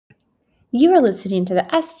You are listening to the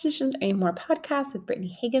Estheticians Earning More podcast with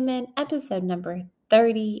Brittany Hageman, episode number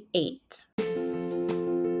 38.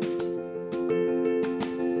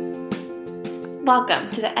 Welcome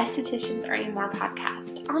to the Estheticians Earning More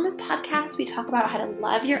podcast. On this podcast, we talk about how to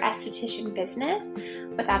love your esthetician business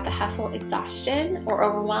without the hustle, exhaustion, or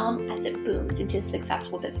overwhelm as it booms into a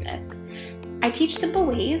successful business. I teach simple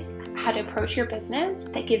ways how to approach your business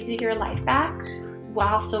that gives you your life back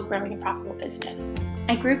while still growing a profitable business.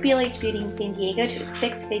 I grew BLH Beauty in San Diego to a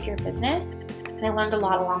six-figure business, and I learned a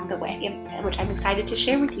lot along the way, which I'm excited to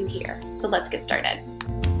share with you here. So let's get started.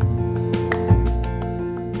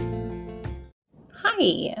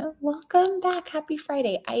 Hi, welcome back. Happy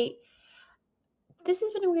Friday. This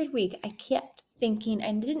has been a weird week. I kept thinking,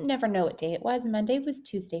 I didn't never know what day it was. Monday was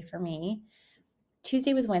Tuesday for me.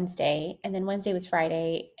 Tuesday was Wednesday, and then Wednesday was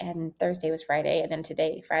Friday, and Thursday was Friday, and then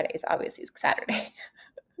today, Friday, is obviously Saturday.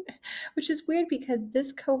 Which is weird because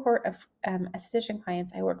this cohort of esthetician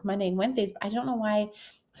clients, I work Monday and Wednesdays, but I don't know why.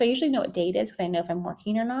 So I usually know what day it is because I know if I'm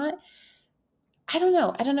working or not. I don't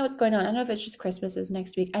know. I don't know what's going on. I don't know if it's just Christmas is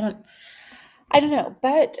next week. I don't know.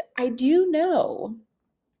 But I do know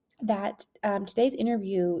that today's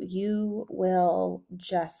interview you will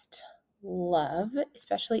just love,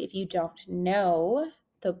 especially if you don't know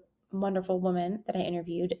the wonderful woman that I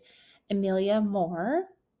interviewed, Amelia Moore.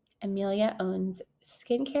 Amelia owns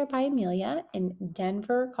Skincare by Amelia in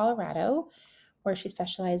Denver, Colorado, where she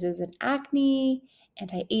specializes in acne,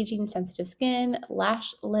 anti-aging, sensitive skin,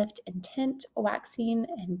 lash lift and tint, waxing,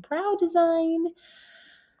 and brow design.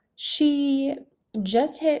 She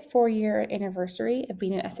just hit 4-year anniversary of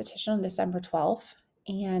being an esthetician on December 12th.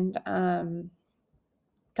 And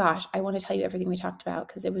gosh, I want to tell you everything we talked about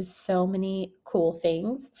because it was so many cool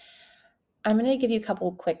things. I'm going to give you a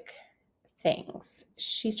couple quick things.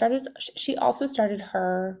 She also started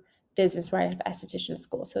her business right out of esthetician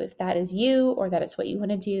school. So if that is you or that is what you want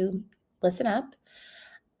to do, listen up.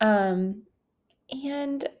 And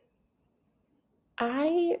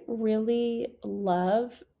I really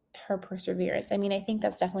love her perseverance. I mean, I think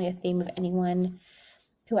that's definitely a theme of anyone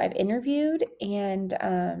who I've interviewed. And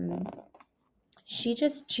she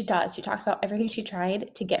talks about everything she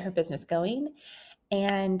tried to get her business going.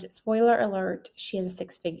 And spoiler alert, she has a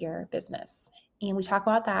 6-figure business. And we talk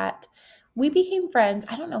about that. We became friends,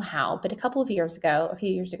 I don't know how, but a few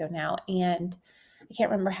years ago now. And I can't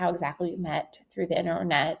remember how exactly we met through the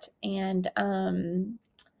internet. And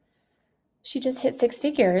she just hit 6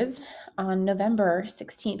 figures on November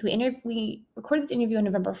 16th. We recorded this interview on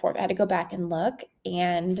November 4th. I had to go back and look,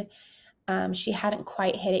 and she hadn't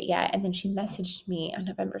quite hit it yet. And then she messaged me on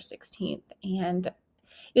November 16th. And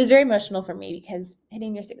it was very emotional for me because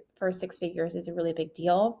hitting your first 6 figures is a really big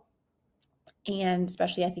deal. And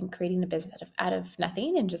especially, I think, creating a business out of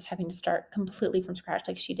nothing and just having to start completely from scratch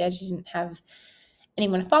like she did. She didn't have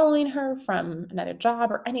anyone following her from another job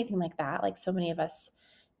or anything like that, like so many of us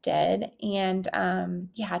did. And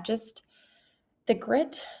just the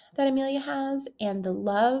grit that Amelia has and the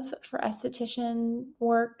love for esthetician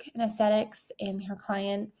work and aesthetics and her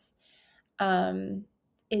clients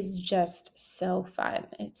is just so fun.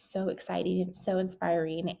 It's so exciting. It's so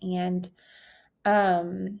inspiring. And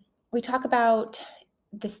we talk about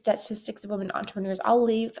the statistics of women entrepreneurs. I'll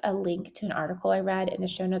leave a link to an article I read in the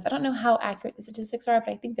show notes. I don't know how accurate the statistics are, but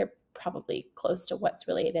I think they're probably close to what's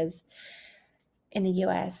really it is in the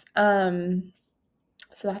US. So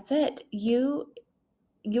that's it. You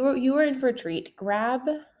were in for a treat. Grab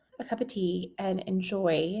a cup of tea and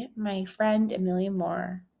enjoy my friend Amelia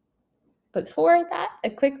Moore. But before that, a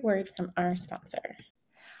quick word from our sponsor.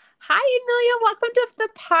 Hi, Amelia. Welcome to the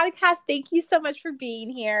podcast. Thank you so much for being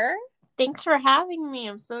here. Thanks for having me.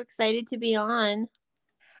 I'm so excited to be on.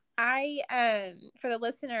 For the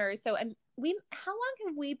listeners, so how long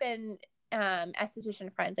have we been esthetician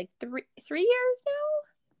friends? Like 3 years now?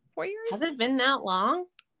 4 years? Has it been that long?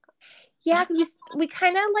 Yeah, because we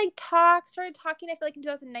kind of started talking, I feel like in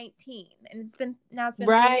 2019, and it's been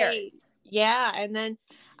right. 3 years. Yeah, and then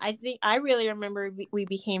I really remember we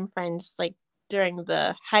became friends like during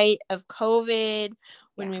the height of COVID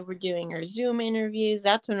when we were doing our Zoom interviews.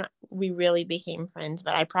 That's when we really became friends,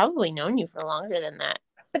 but I probably known you for longer than that.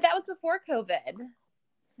 But that was before COVID,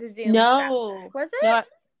 the Zoom stuff. Was it? No,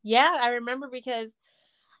 yeah, I remember because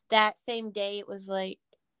that same day it was like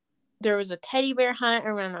there was a teddy bear hunt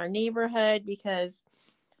around our neighborhood because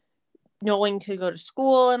no one could go to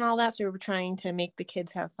school and all that. So we were trying to make the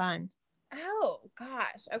kids have fun. Oh,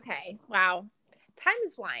 gosh. Okay. Wow. Time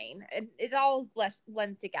is flying. It all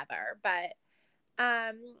blends together. But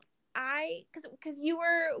because we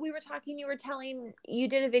were talking, you were telling, you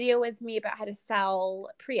did a video with me about how to sell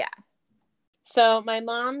Priya. So my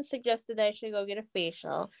mom suggested that I should go get a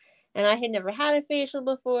facial. And I had never had a facial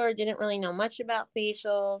before, didn't really know much about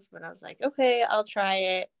facials, but I was like, okay, I'll try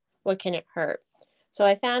it. What can it hurt? So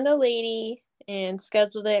I found a lady and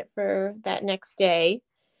scheduled it for that next day.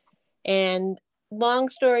 And long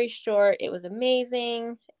story short, it was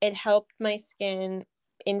amazing. It helped my skin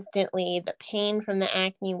instantly. The pain from the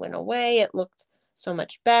acne went away. It looked so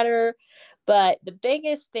much better. But the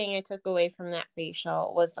biggest thing I took away from that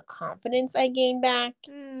facial was the confidence I gained back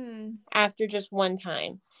Mm. after just one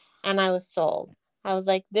time. And I was sold. I was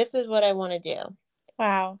like, this is what I want to do.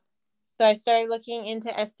 Wow. So I started looking into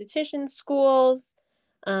esthetician schools.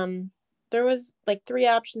 Um, there was like 3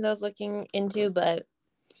 options I was looking into, but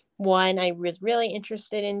one I was really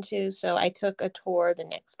interested into. So I took a tour the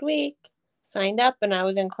next week, signed up, and I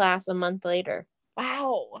was in class a month later.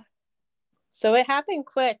 Wow. So it happened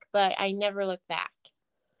quick, but I never looked back.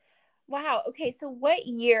 Wow. Okay, so what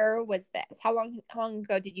year was this? How long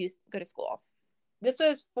ago did you go to school? This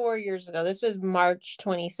was 4 years ago. This was March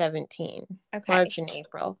 2017, Okay. March and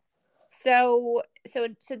April. So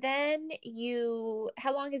then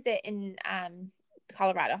how long is it in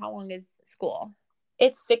Colorado? How long is school?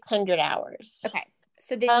 It's 600 hours. Okay.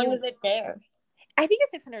 So then How long is it there? I think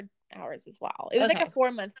it's 600 hours as well. It was like Okay. a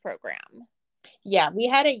 4-month program. Yeah, we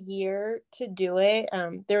had a year to do it.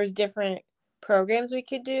 There was different programs we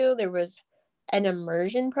could do. There was an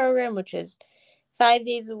immersion program, which is 5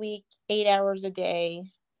 days a week, 8 hours a day.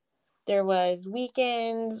 There was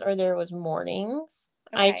weekends or there was mornings.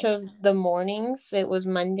 I Okay. chose the mornings. It was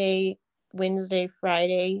Monday, Wednesday,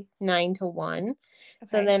 Friday, 9 to 1.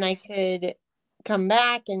 So Okay. then I could come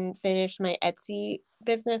back and finish my Etsy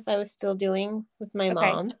business I was still doing with my Okay.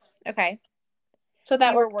 mom. Okay. So So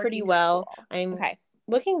that you were worked pretty working through well. school. I'm Okay.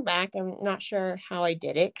 looking back, I'm not sure how I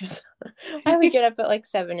did it because I would get up at like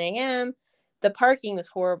 7 a.m. The parking was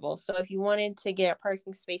horrible. So if you wanted to get a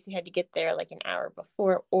parking space, you had to get there like an hour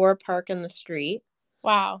before or park on the street.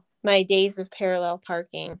 Wow. My days of parallel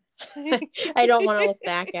parking, I don't want to look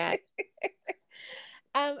back at.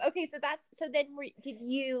 Okay, so then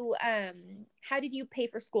how did you pay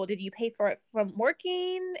for school? Did you pay for it from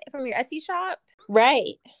working from your Etsy shop?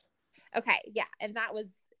 Right. Okay, yeah, and that was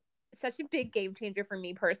such a big game changer for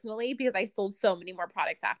me personally because I sold so many more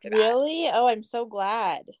products after that. Really? Oh, I'm so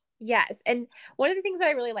glad. Yes, and one of the things that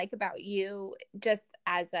I really like about you, just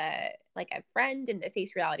as a friend in the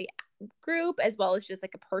Face Reality group, as well as just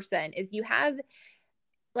like a person, is you have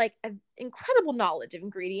like an incredible knowledge of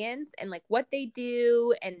ingredients and like what they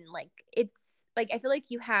do, and like it's like I feel like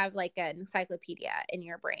you have like an encyclopedia in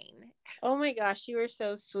your brain. Oh my gosh, you are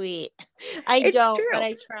so sweet. I It's don't, but true.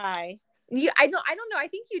 I try. I don't know. I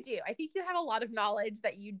think you do. I think you have a lot of knowledge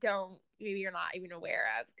that maybe you're not even aware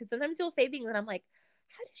of. Because sometimes you'll say things and I'm like,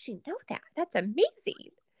 how does she know that? That's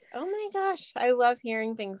amazing. Oh my gosh, I love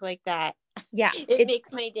hearing things like that. Yeah. It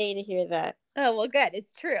makes my day to hear that. Oh, well, good.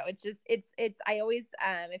 It's true. It's just, I always,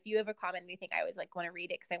 if you ever comment anything, I always like want to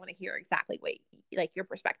read it because I want to hear exactly like your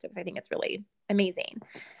perspectives. I think it's really amazing.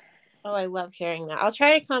 Oh, I love hearing that. I'll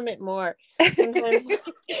try to comment more. Sometimes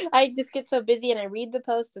I just get so busy and I read the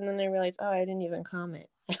post and then I realize, oh, I didn't even comment.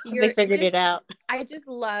 They You're figured it just, out. I just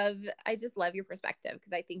love your perspective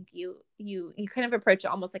because I think you kind of approach it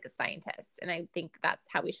almost like a scientist. And I think that's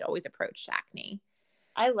how we should always approach acne.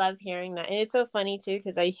 I love hearing that. And it's so funny too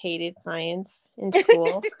because I hated science in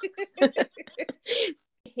school. I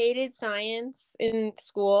hated science in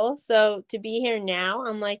school. So to be here now,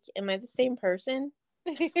 I'm like, am I the same person?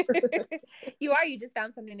 You just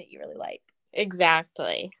found something that you really like.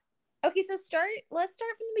 Exactly. Okay, so let's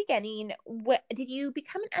start from the beginning. What did you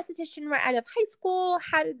become an esthetician right out of high school?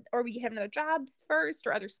 Or you have another jobs first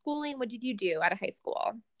or other schooling? What did you do out of high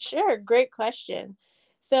school? Sure. Great question.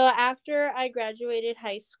 So after I graduated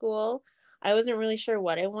high school, I wasn't really sure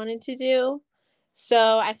what I wanted to do.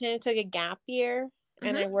 So I kind of took a gap year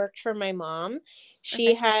and I Mm-hmm. worked for my mom.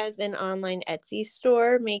 She Okay. has an online Etsy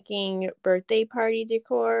store making birthday party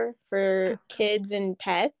decor for kids and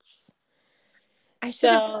pets. I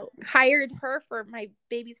should have So, hired her for my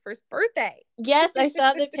baby's first birthday. yes, I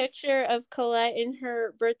saw the picture of Colette in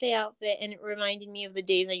her birthday outfit and it reminded me of the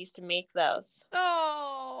days I used to make those.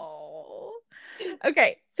 Oh.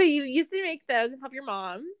 Okay. So you used to make those and help your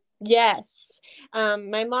mom. Yes.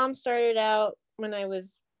 My mom started out when I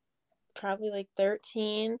was probably like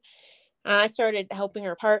 13. I started helping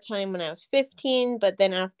her part-time when I was 15, but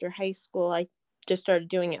then after high school, I just started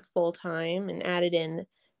doing it full-time and added in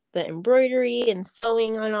the embroidery and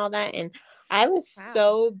sewing on all that. And I was Wow.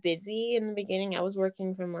 so busy in the beginning. I was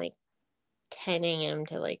working from like 10 a.m.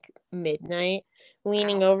 to like midnight,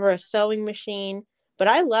 leaning Wow. over a sewing machine, but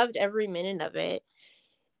I loved every minute of it.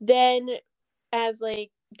 Then as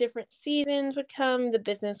like different seasons would come, the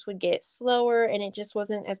business would get slower and it just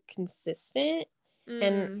wasn't as consistent.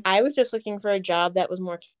 And Mm. I was just looking for a job that was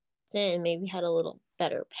more consistent and maybe had a little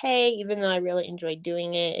better pay. Even though I really enjoyed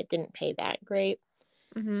doing it, it didn't pay that great.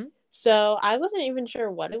 Mm-hmm. So I wasn't even sure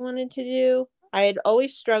what I wanted to do. I had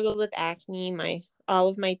always struggled with acne my all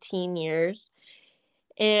of my teen years.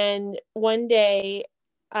 And one day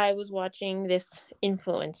I was watching this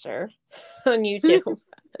influencer on YouTube.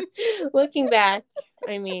 Looking back,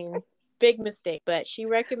 I mean, big mistake, but she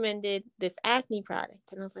recommended this acne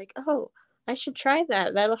product. And I was like, oh, I should try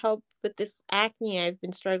that. That'll help with this acne I've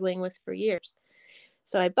been struggling with for years.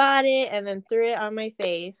 So I bought it and then threw it on my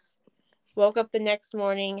face. Woke up the next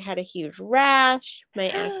morning, had a huge rash. My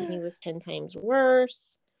acne was 10 times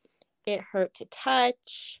worse. It hurt to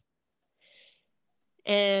touch.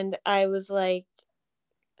 And I was like,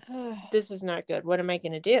 this is not good. What am I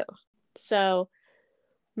going to do? So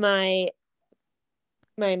my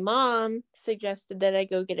mom suggested that I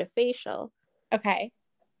go get a facial. Okay.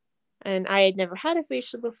 And I had never had a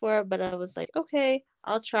facial before, but I was like, okay,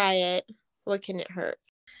 I'll try it. What can it hurt?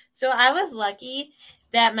 So I was lucky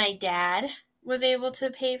that my dad was able to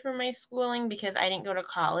pay for my schooling because I didn't go to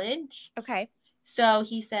college. Okay. So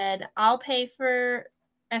he said, I'll pay for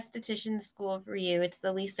esthetician school for you. It's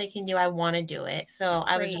the least I can do. I want to do it. So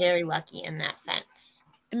I was Great. very lucky in that sense.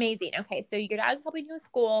 Amazing. Okay. So your dad was helping you with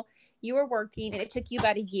school. You were working and it took you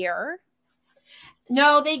about a year.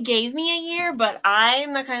 No, they gave me a year, but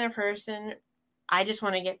I'm the kind of person, I just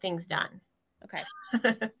want to get things done. Okay.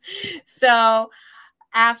 So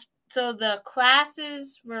the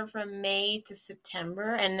classes were from May to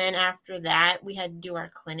September, and then after that we had to do our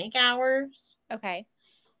clinic hours. Okay.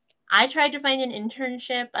 I tried to find an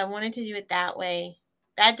internship. I wanted to do it that way.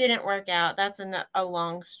 That didn't work out. That's a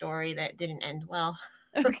long story that didn't end well.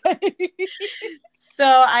 Okay. So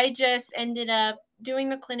I just ended up doing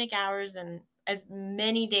the clinic hours and as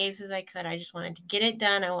many days as I could. I just wanted to get it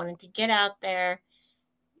done. I wanted to get out there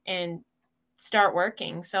and start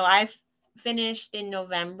working. So I finished in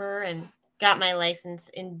November and got my license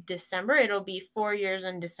in December. It'll be 4 years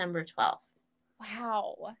on December 12th.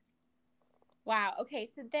 Wow. Wow. Okay.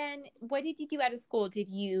 So then what did you do out of school? Did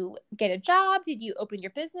you get a job? Did you open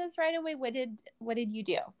your business right away? What did you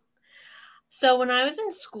do? So when I was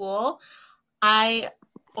in school, I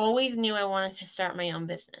always knew I wanted to start my own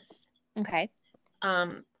business. Okay.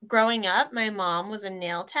 Growing up, my mom was a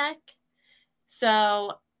nail tech.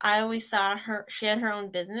 So I always saw her, she had her own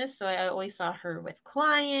business. So I always saw her with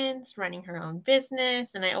clients, running her own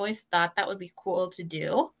business. And I always thought that would be cool to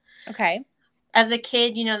do. Okay. As a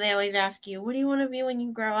kid, they always ask you, what do you want to be when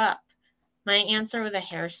you grow up? My answer was a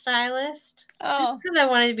hairstylist. Oh. Because I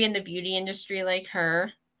wanted to be in the beauty industry like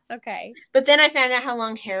her. Okay. But then I found out how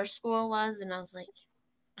long hair school was. And I was like,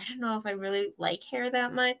 I don't know if I really like hair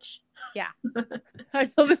that much. Yeah. I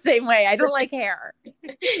feel the same way. I don't like hair.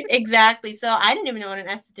 Exactly. So I didn't even know what an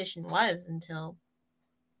esthetician was until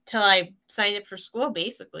I signed up for school,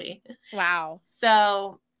 basically. Wow.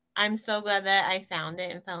 So I'm so glad that I found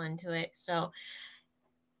it and fell into it. So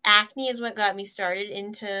acne is what got me started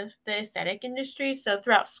into the aesthetic industry. So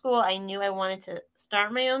throughout school, I knew I wanted to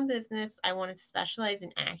start my own business. I wanted to specialize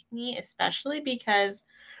in acne, especially because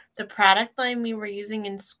the product line we were using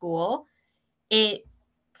in school, it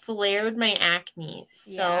flared my acne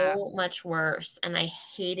so much worse, and I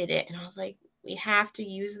hated it. And I was like, we have to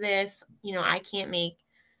use this. I can't make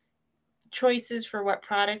choices for what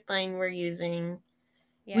product line we're using.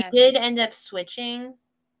 Yes. We did end up switching.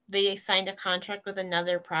 They signed a contract with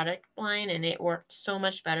another product line, and it worked so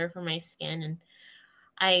much better for my skin. And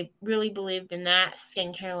I really believed in that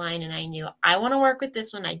skincare line, and I knew I want to work with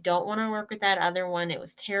this one. I don't want to work with that other one. It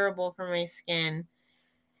was terrible for my skin.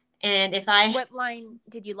 And what line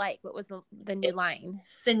did you like? What was the new line?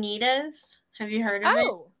 Sanitas. Have you heard of it?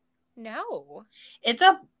 Oh, no. It's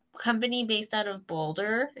a company based out of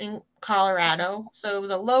Boulder in Colorado. So it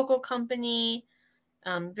was a local company,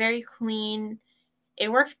 very clean.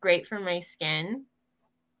 It worked great for my skin.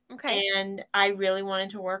 Okay. And I really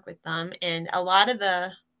wanted to work with them. And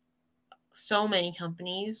so many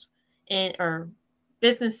companies or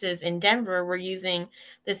businesses in Denver were using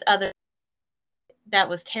this other that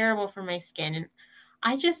was terrible for my skin. And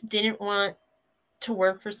I just didn't want to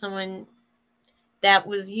work for someone that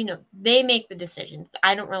was, they make the decisions.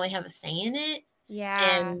 I don't really have a say in it.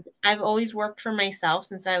 Yeah. And I've always worked for myself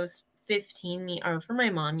since I was 15, or for my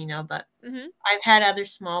mom, but I've had other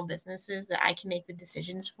small businesses that I can make the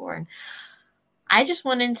decisions for. And I just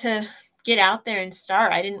wanted to get out there and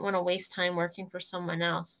start. I didn't want to waste time working for someone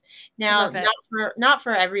else. Now, not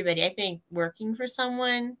for everybody. I think working for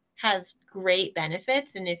someone has great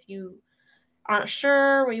benefits. And if you aren't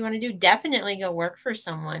sure what you want to do, definitely go work for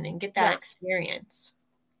someone and get that Yeah. experience.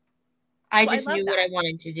 I Well, I just love knew what I that.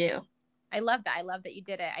 wanted to do. I love that. I love that you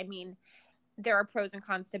did it. I mean, there are pros and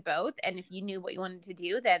cons to both. And if you knew what you wanted to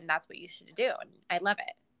do, then that's what you should do. And I love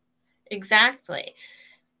it. Exactly.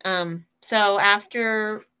 So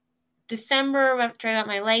after December, after I got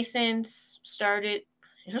my license, started,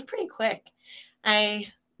 it was pretty quick. My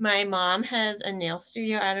mom has a nail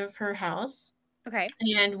studio out of her house, Okay.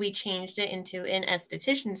 and we changed it into an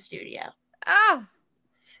esthetician studio. Ah,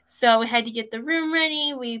 So we had to get the room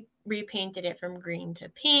ready. We repainted it from green to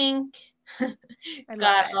pink, I love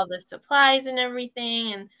got it. all the supplies and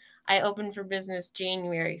everything, and I opened for business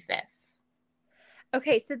January 5th.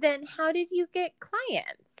 Okay. So then how did you get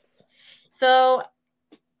clients? So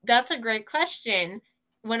that's a great question.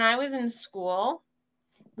 When I was in school,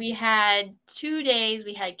 we had 2 days.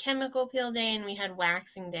 We had chemical peel day and we had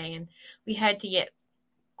waxing day, and we had to get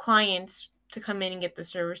clients to come in and get the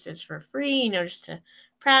services for free, just to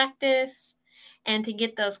practice. And to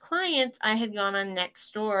get those clients, I had gone on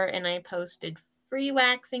Nextdoor and I posted free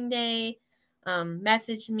waxing day,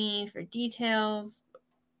 message me for details,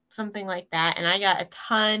 something like that. And I got a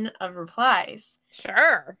ton of replies.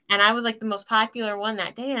 Sure. And I was like the most popular one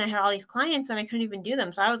that day. And I had all these clients and I couldn't even do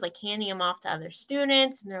them. So I was like handing them off to other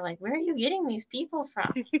students. And they're like, where are you getting these people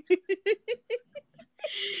from?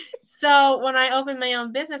 So when I opened my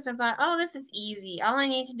own business, I thought, oh, this is easy. All I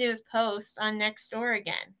need to do is post on Nextdoor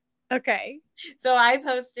again. Okay. So I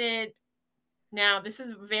posted. Now, this is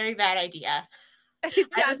a very bad idea. Yeah,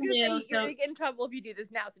 I I was just gonna knew, say you're so gonna get in trouble if you do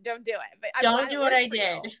this now, so don't do it. But I'm don't glad it do what worked I for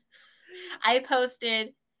you. did. I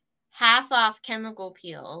posted half off chemical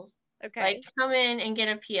peels. Like, Okay. come in and get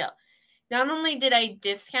a peel. Not only did I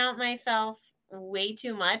discount myself way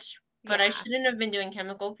too much, but I Yeah. shouldn't have been doing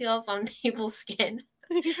chemical peels on people's skin.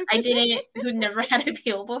 I did it who'd never had a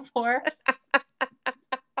peel before.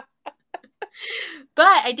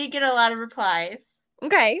 But I did get a lot of replies.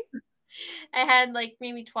 Okay. I had like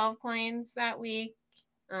maybe 12 clients that week.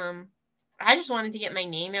 I just wanted to get my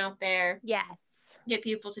name out there, Yes. get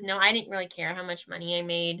people to know. I didn't really care how much money I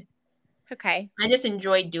made. Okay. I just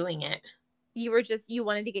enjoyed doing it. You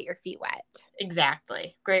wanted to get your feet wet.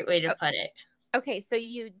 Exactly. Great way to put it. Okay, so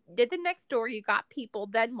you did the Nextdoor, you got people,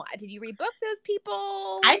 then what? Did you rebook those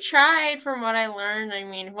people? I tried from what I learned. I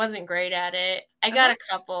mean, wasn't great at it. I got Uh-huh. a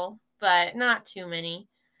couple, but not too many.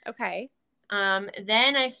 Okay.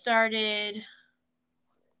 Then I started,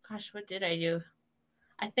 gosh, what did I do?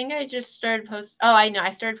 I think I just started I know.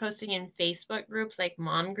 I started posting in Facebook groups, like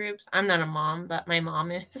mom groups. I'm not a mom, but my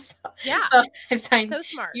mom is. Yeah. So I So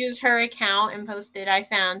smart. used her account and posted. I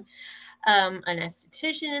found an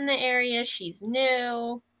esthetician in the area. She's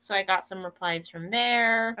new. So I got some replies from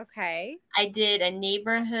there. Okay. I did a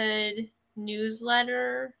neighborhood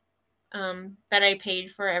newsletter that I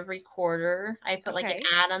paid for every quarter. I put like an Okay.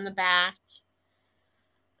 ad on the back.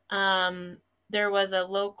 There was a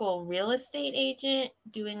local real estate agent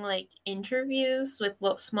doing like interviews with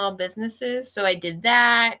small businesses. So I did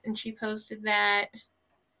that and she posted that.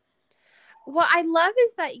 What I love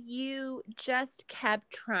is that you just kept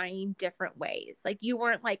trying different ways. Like you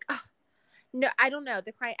weren't like, oh, no, I don't know.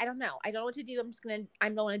 The client, I don't know. I don't know what to do. I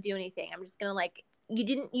don't want to do anything. I'm just gonna like you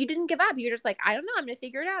didn't give up. You're just like, I don't know. I'm gonna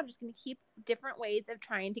figure it out. I'm just gonna keep different ways of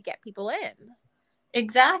trying to get people in.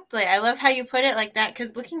 Exactly. I love how you put it like that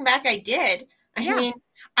because looking back, I did. I Yeah. mean,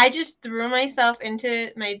 I just threw myself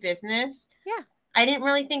into my business. Yeah. I didn't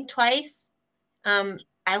really think twice.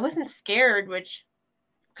 I wasn't scared, which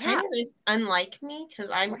kind Yeah. of is unlike me because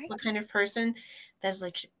I'm Right. the kind of person that's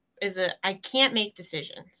like I can't make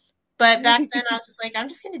decisions. But back then I was just like, I'm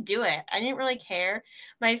just gonna do it. I didn't really care.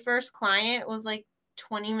 My first client was like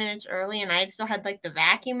 20 minutes early and I still had like the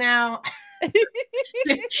vacuum out.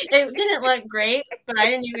 It didn't look great, but I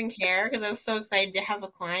didn't even care because I was so excited to have a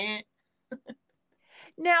client.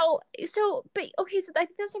 Now, but okay, so I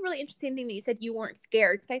think that's a really interesting thing that you said you weren't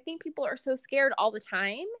scared because I think people are so scared all the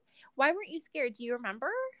time. Why weren't you scared? Do you remember?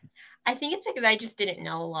 I think it's because I just didn't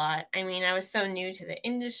know a lot. I mean, I was so new to the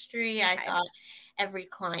industry. I Okay. thought every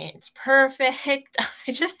client's perfect.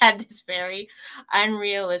 I just had this very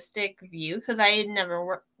unrealistic view because I had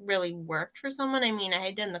never really worked for someone. I mean, I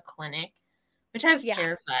had done the clinic, which I was Yeah.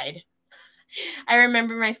 terrified. I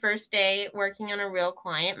remember my first day working on a real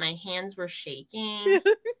client, my hands were shaking.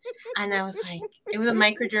 And I was like, it was a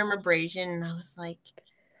microdermabrasion. And I was like,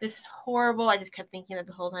 this is horrible. I just kept thinking that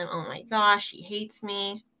the whole time, oh my gosh, she hates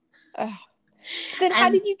me. Ugh. So then how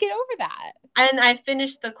And did you get over that? I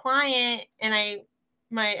finished the client and I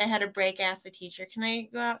I had a break, asked the teacher, can I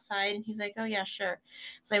go outside? And he's like, oh yeah, sure.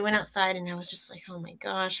 So I went outside and I was just like, oh my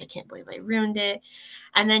gosh, I can't believe I ruined it.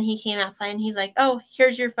 And then he came outside and he's like, oh,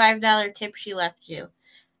 here's your $5 tip she left you.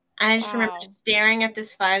 And I just remember Wow. staring at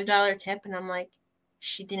this $5 tip and I'm like,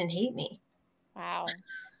 she didn't hate me. Wow.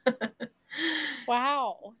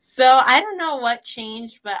 Wow. So I don't know what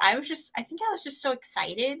changed, but I think I was just so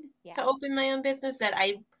excited Yeah. to open my own business that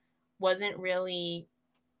I wasn't really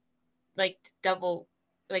like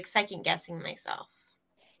second guessing myself.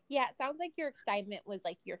 Yeah, it sounds like your excitement was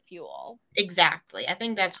like your fuel. Exactly. I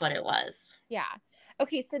think that's what it was. Yeah.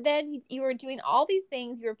 Okay, so then you were doing all these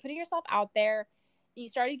things, you were putting yourself out there. You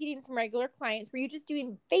started getting some regular clients. Were you just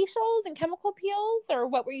doing facials and chemical peels, or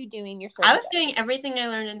what were you doing your services? I was doing everything I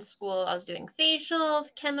learned in school. I was doing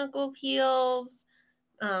facials, chemical peels,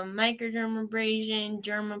 microdermabrasion,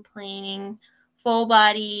 dermaplaning, full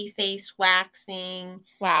body face waxing,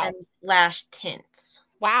 Wow. and lash tints.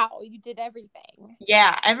 Wow, you did everything.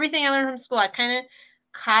 Yeah, everything I learned from school. I kind of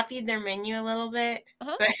copied their menu a little bit,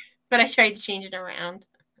 but I tried to change it around.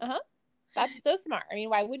 That's so smart. I mean,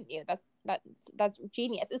 why wouldn't you? That's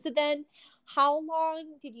genius. And so then, how long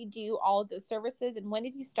did you do all of those services, and when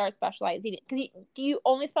did you start specializing? Because do you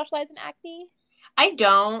only specialize in acne? I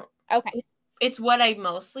don't. Okay. It's what I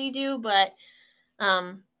mostly do, but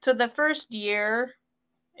so the first year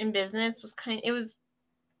in business was it was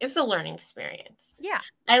a learning experience. Yeah.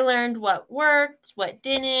 I learned what worked, what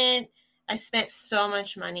didn't. I spent so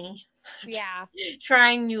much money. Yeah.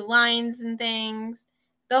 Trying new lines and things.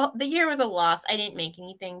 The year was a loss. I didn't make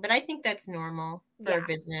anything, but I think that's normal for a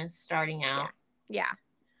business starting out. Yeah.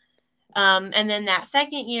 And then that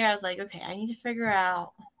second year, I was like, okay, I need to figure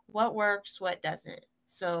out what works, what doesn't.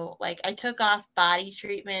 So, like, I took off body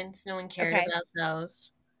treatments. No one cared about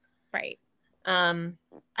those. Right.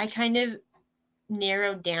 I kind of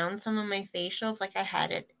narrowed down some of my facials. Like, I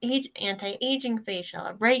had an anti-aging facial,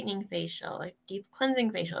 a brightening facial, a deep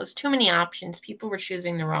cleansing facial. It was too many options. People were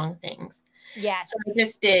choosing the wrong things. Yes. So I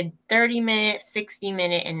just did 30-minute,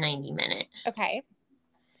 60-minute, and 90-minute. Okay.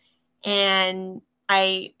 And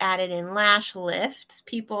I added in lash lifts.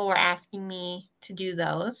 People were asking me to do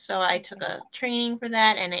those. So I took a training for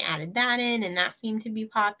that and I added that in, and that seemed to be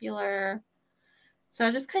popular. So I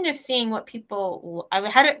was just kind of seeing what people,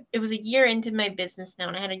 it was a year into my business now,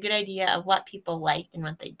 and I had a good idea of what people liked and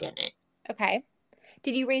what they didn't. Okay.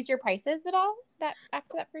 Did you raise your prices at all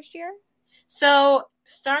after that first year? So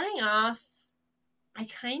starting off, I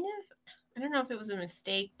don't know if it was a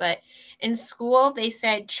mistake, but in school they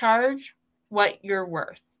said charge what you're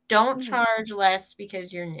worth. Don't charge less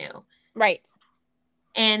because you're new. Right.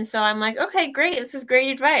 And so I'm like, okay, great. This is great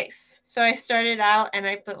advice. So I started out and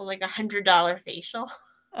I put like $100 facial.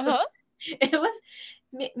 It was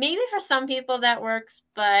maybe for some people that works,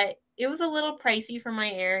 but it was a little pricey for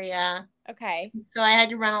my area. Okay. So I had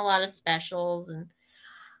to run a lot of specials, and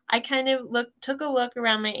I kind of took a look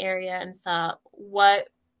around my area and saw what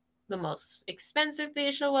the most expensive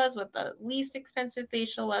facial was, what the least expensive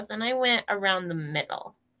facial was, and I went around the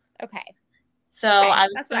middle. Okay. So I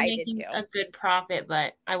was still making a good profit,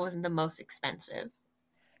 but I wasn't the most expensive.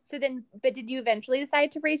 So then, but did you eventually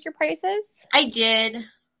decide to raise your prices? I did.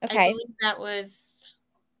 Okay. I believe that was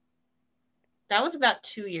about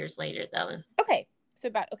 2 years later, though. Okay. So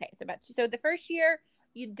the first year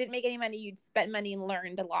you didn't make any money, you spent money and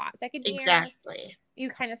learned a lot. Second year, exactly, you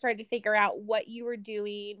kind of started to figure out what you were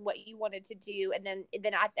doing, what you wanted to do, and then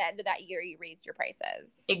at the end of that year, you raised your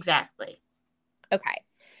prices. Exactly. Okay.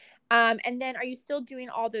 And then are you still doing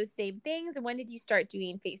all those same things? And when did you start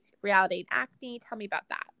doing Face Reality and Acne? Tell me about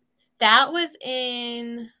that. That was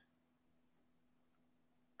in,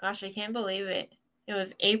 gosh, I can't believe it. It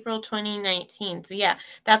was April 2019. So yeah,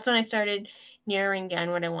 that's when I started narrowing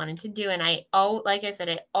down what I wanted to do. And like I said,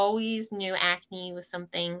 I always knew acne was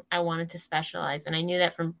something I wanted to specialize in. I knew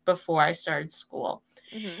that from before I started school.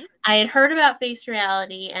 I had heard about Face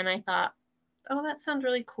Reality and I thought, oh, that sounds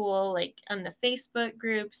really cool. Like on the Facebook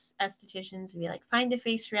groups, estheticians would be like, find a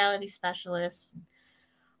Face Reality specialist.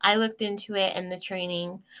 I looked into it, and the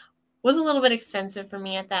training was a little bit expensive for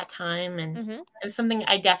me at that time. And it was something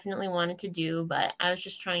I definitely wanted to do, but I was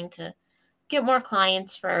just trying to get more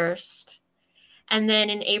clients first. And then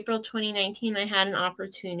in April 2019, I had an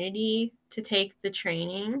opportunity to take the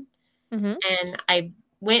training, and I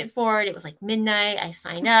went for it. It was like midnight. I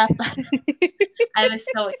signed up. I was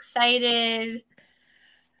so excited,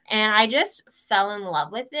 and I just fell in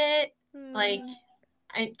love with it. Like,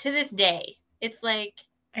 to this day, it's like,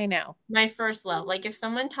 I know, my first love. Like, if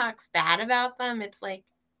someone talks bad about them, it's like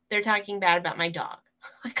they're talking bad about my dog.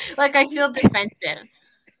 Like I feel defensive.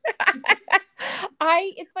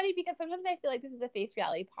 It's funny because sometimes I feel like this is a Face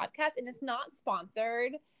Reality podcast and it's not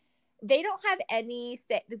sponsored. They don't have any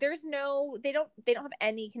say. They don't have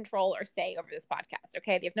any control or say over this podcast.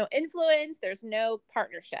 Okay. They have no influence. There's no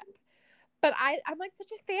partnership. But I'm like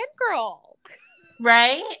such a fangirl.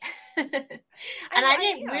 Right? And I I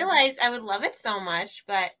didn't am. realize I would love it so much,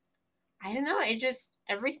 but I don't know. It just,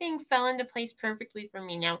 everything fell into place perfectly for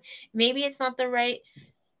me. Now, maybe it's not the right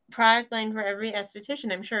product line for every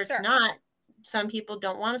esthetician. I'm sure it's Sure. not. Some people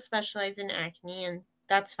don't want to specialize in acne, and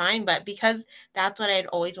that's fine. But because that's what I'd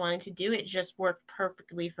always wanted to do, it just worked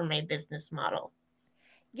perfectly for my business model.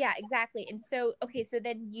 Yeah, exactly. And so, okay, so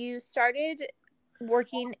then you started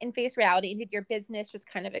working in Face Reality and did your business just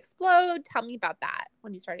kind of explode? Tell me about that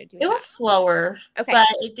when you started doing It was that. slower, Okay. but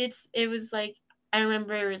it was like, I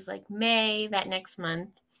remember it was like May that next month.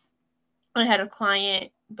 I had a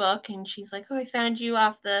client book and she's like, "Oh, I found you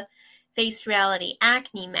off the Face Reality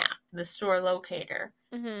Acne Map, the store locator."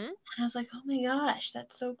 Mm-hmm. And I was like, "Oh my gosh,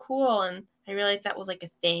 that's so cool." And I realized that was like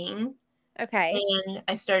a thing. Okay. And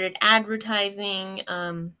I started advertising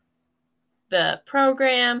the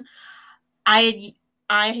program. I had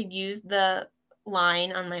I had used the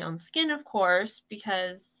line on my own skin, of course,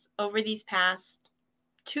 because over these past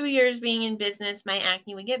 2 years being in business, my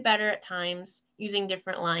acne would get better at times using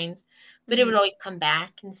different lines, but it would always come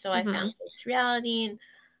back. And so I Mm-hmm. found Face Reality. And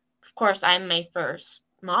of course, I'm my first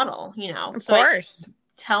model, Of so I course.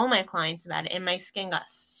 tell my clients about it. And my skin got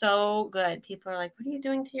so good. People are like, "What are you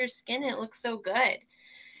doing to your skin? It looks so good."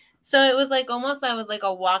 So it was like almost I was like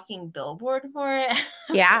a walking billboard for it.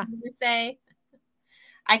 Yeah. I would say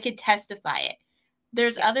I could testify it.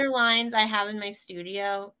 There's Yeah. other lines I have in my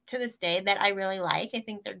studio to this day that I really like. I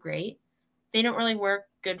think they're great. They don't really work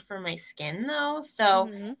good for my skin though, so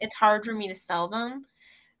Mm-hmm. it's hard for me to sell them.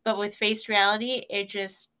 But with Face Reality,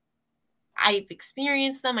 I've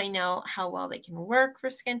experienced them. I know how well they can work for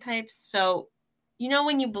skin types. So,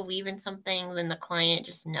 when you believe in something, then the client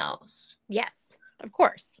just knows. Yes, of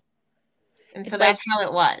course. And so It's like, that's how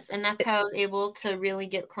it was. And that's how I was able to really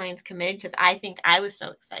get clients committed because I think I was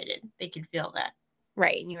so excited. They could feel that.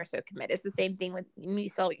 right. And you are so committed. It's the same thing with when you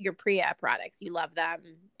sell your Priya products. You love them. So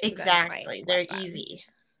then the clients Exactly. love They're them. easy.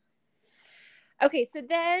 Okay, so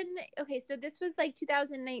this was like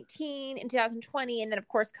 2019 and 2020, and then of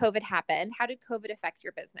course COVID happened. How did COVID affect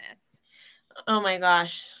your business? Oh my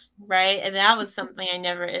gosh. Right. And that was something I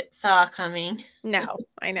never saw coming. No,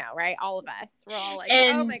 I know, right? All of us. We're all like,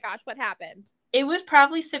 oh my And gosh, what happened? it was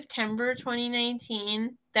probably September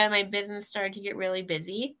 2019 that my business started to get really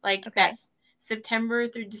busy. Like Okay. that's September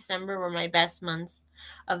through December were my best months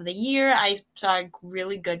of the year. I saw a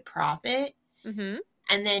really good profit. Mm-hmm.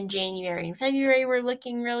 And then January and February were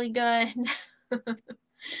looking really good.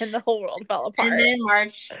 And the whole world fell And apart. then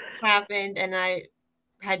March happened and I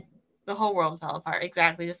had the whole world fell apart.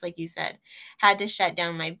 Exactly, just like you said. Had to shut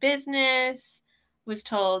down my business. Was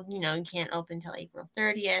told, you can't open till April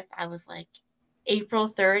 30th. I was like, April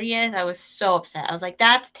 30th? I was so upset. I was like,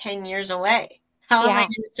 that's 10 years away. How am I Yeah. going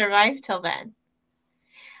to survive till then?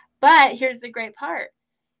 But here's the great part.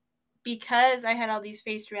 Because I had all these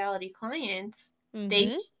Face Reality clients, they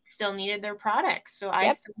Mm-hmm. still needed their products. So I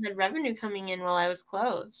Yep. still had revenue coming in while I was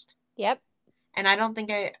closed. Yep. And I don't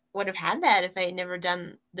think I would have had that if I had never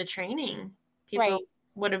done the training. People Right.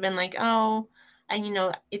 would have been like, "Oh, and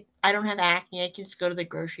I don't have acne. I can just go to the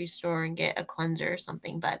grocery store and get a cleanser or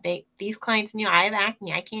something." But these clients knew I have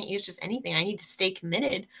acne. I can't use just anything. I need to stay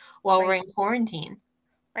committed while we're Right. in quarantine.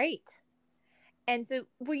 Right. And so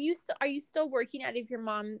are you still working out of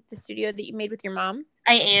the studio that you made with your mom?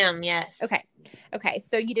 I am, yes. Okay. Okay.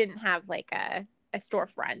 So you didn't have like a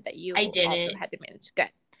storefront that you I also didn't. had to manage. Good.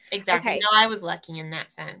 Exactly. Okay. No, I was lucky in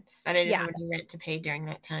that sense. I didn't Yeah. have any rent to pay during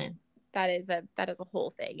that time. That is a whole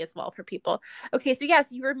thing as well for people. Okay. So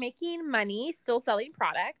yes, you were making money, still selling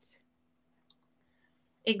product.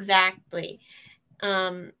 Exactly.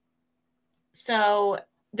 So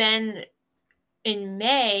then in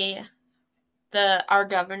May, our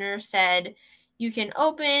governor said you can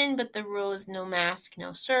open, but the rule is no mask,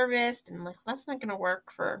 no service. And I'm like, that's not going to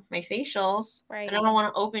work for my facials. And I Right. don't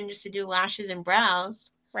want to open just to do lashes and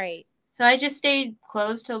brows. Right. So I just stayed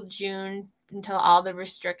closed till June until all the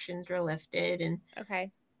restrictions were lifted. And Okay.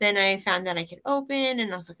 then I found that I could open,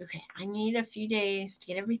 and I was like, okay, I need a few days to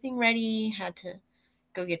get everything ready. Had to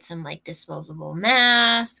go get some like disposable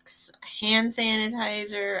masks, hand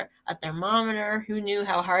sanitizer, a thermometer. Who knew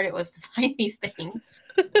how hard it was to find these things?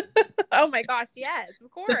 Oh my gosh, yes,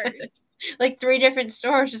 of course. Like 3 different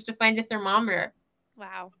stores just to find a thermometer.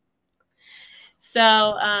 Wow.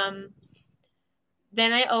 So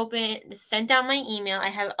then I sent out my email. I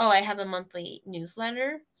have a monthly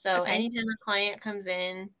newsletter. So Okay. anytime a client comes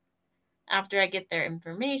in, after I get their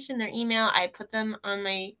information, their email, I put them on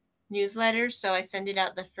my newsletter. So I send it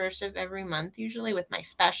out the first of every month, usually with my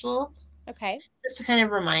specials, Okay. just to kind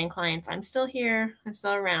of remind clients I'm still here, I'm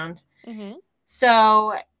still around. Mm-hmm.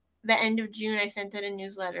 So the end of June, I sent out a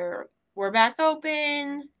newsletter. We're back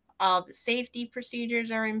open. All the safety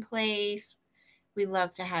procedures are in place. We'd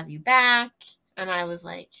love to have you back. And I was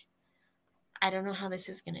like, I don't know how this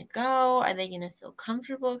is going to go. Are they going to feel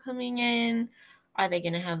comfortable coming in? Are they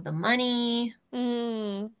going to have the money?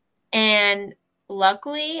 Mm. And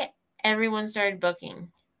luckily, everyone started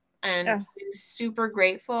booking. And Oh, I'm super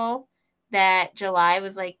grateful that July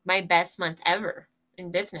was like my best month ever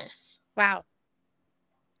in business. wow.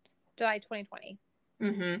 July 2020.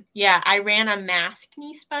 Yeah, I ran a mask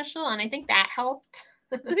knee special, and I think that helped.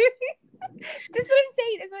 This is what I'm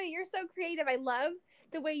saying. Emily, you're so creative. I love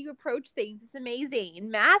the way you approach things. It's amazing.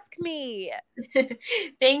 Mask me.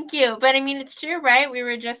 Thank you. But I mean, it's true, right? We were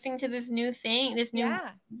adjusting to this new thing, Yeah.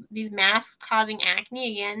 these masks causing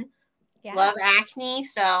acne again. Yeah. Love acne,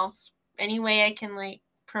 so any way I can like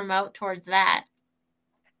promote towards that.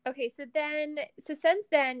 Okay, so since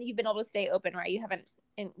then you've been able to stay open, right?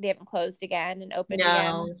 They haven't closed again and opened again.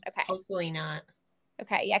 No, Okay. hopefully not.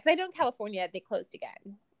 Okay, yeah, because I know in California they closed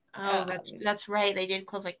again. Oh, that's right. They did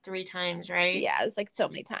close like 3 times, right? Yeah, it was like so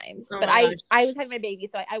many times. Oh But my gosh, I was having my baby,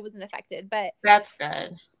 so I wasn't affected. But that's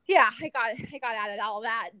good. yeah, I got out of all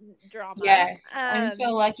that drama. Yes, I'm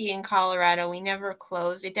so lucky in Colorado. We never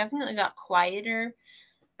closed. It definitely got quieter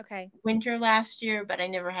Okay. winter last year, but I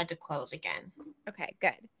never had to close again. Okay,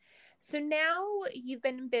 good. So now you've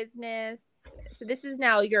been in business. So this is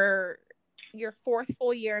now your fourth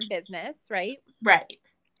full year in business, right? Right.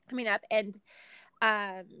 Coming up, and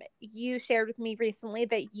you shared with me recently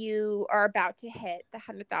that you are about to hit the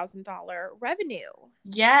 $100,000 revenue.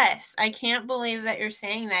 Yes, I can't believe that you're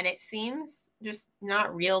saying that. It seems just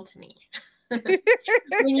not real to me.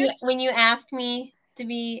 when you asked me to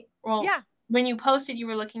be Yeah. when you posted you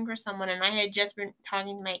were looking for someone, and I had just been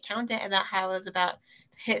talking to my accountant about how I was about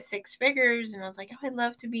to hit 6 figures, and I was like, oh, I'd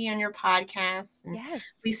love to be on your podcast. And Yes.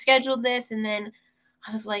 we scheduled this, and then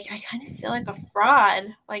I was like, I kind of feel like a fraud.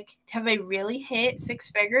 Like, have I really hit 6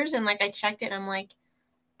 figures? And like I checked it, and I'm like,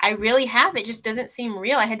 I really have. It just doesn't seem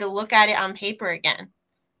real. I had to look at it on paper again.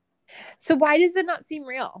 So why does it not seem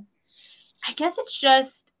real? I guess it's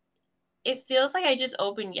just, it feels like I just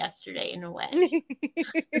opened yesterday in a way.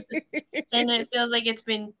 And it feels like it's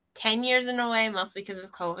been 10 years in a way, mostly because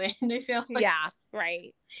of COVID. I feel like. Yeah,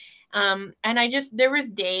 right. And there was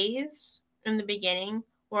days in the beginning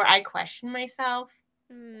where I questioned myself.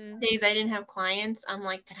 Days I didn't have clients. I'm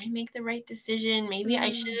like, did I make the right decision? Maybe I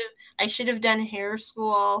should have done hair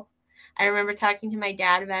school. I remember talking to my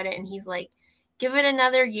dad about it, and he's like, give it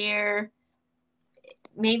another year.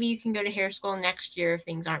 Maybe you can go to hair school next year if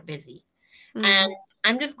things aren't busy. And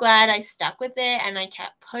I'm just glad I stuck with it, and I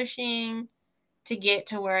kept pushing to get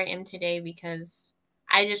to where I am today, because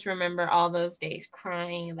I just remember all those days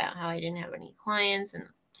crying about how I didn't have any clients and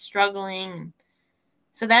struggling.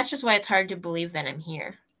 So that's just why it's hard to believe that I'm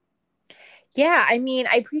here. Yeah, I mean,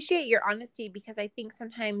 I appreciate your honesty, because I think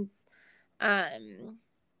sometimes,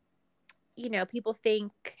 people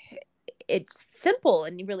think it's simple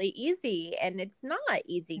and really easy, and it's not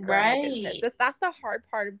easy growing a business. That's the hard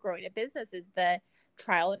part of growing a business, is the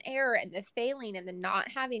trial and error and the failing and the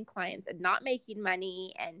not having clients and not making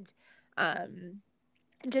money, and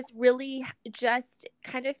just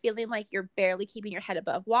kind of feeling like you're barely keeping your head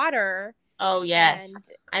above water. Oh, yes. And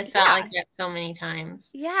I felt like that so many times.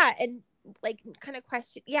 Yeah. And like kind of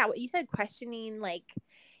what you said, questioning, like,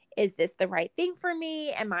 is this the right thing for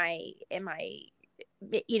me? Am I,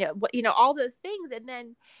 all those things. And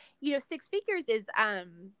then, 6 figures is, I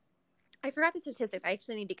forgot the statistics. I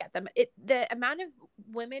actually need to get them. The amount of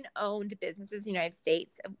women-owned businesses in the United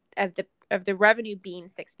States of the revenue being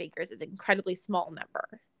 6 figures is an incredibly small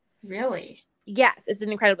number. Really? Yes, it's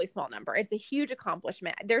an incredibly small number. It's a huge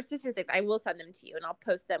accomplishment. There's statistics. I will send them to you, and I'll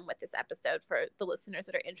post them with this episode for the listeners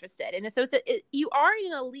that are interested. And so you are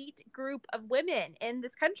an elite group of women in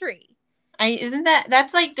this country.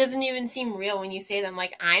 That's like, doesn't even seem real when you say them.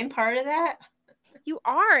 Like, I'm part of that. You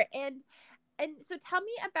are. And so tell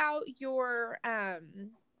me about your,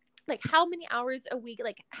 like, how many hours a week,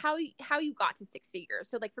 like how you got to 6 figures.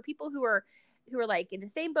 So like for people who are like in the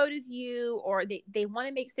same boat as you, or they want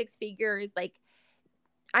to make 6 figures, like,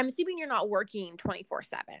 I'm assuming you're not working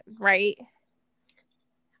 24/7, right?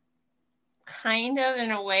 Kind of,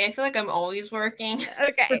 in a way. I feel like I'm always working.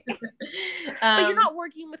 Okay. But you're not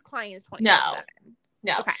working with clients 24/7.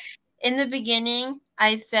 No. Okay. in the beginning,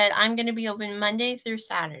 I said I'm going to be open Monday through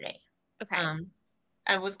Saturday. Okay.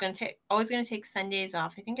 I was always gonna take Sundays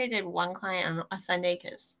off. I think I did one client on a Sunday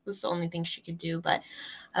because it was the only thing she could do. But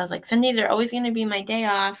I was like, Sundays are always gonna be my day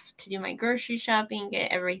off to do my grocery shopping,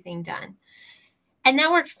 get everything done. And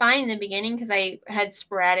that worked fine in the beginning because I had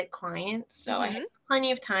sporadic clients, so I had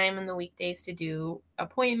plenty of time on the weekdays to do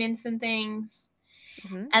appointments and things.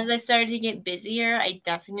 As I started to get busier, I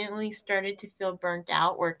definitely started to feel burnt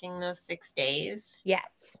out working those 6 days.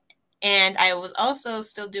 Yes. And I was also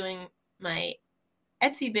still doing my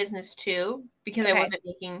Etsy business too because I wasn't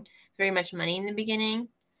making very much money in the beginning.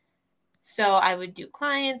 So I would do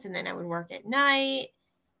clients and then I would work at night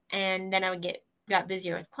and then I would got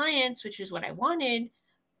busier with clients, which is what I wanted,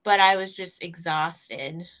 but I was just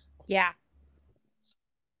exhausted. Yeah.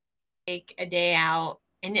 Take a day out,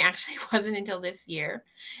 and it actually wasn't until this year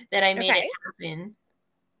that I made it happen.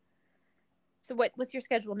 So what's your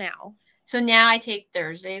schedule now? So now I take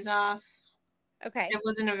Thursdays off. Okay. It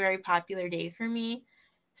wasn't a very popular day for me.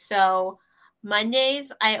 So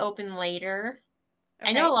Mondays I open later.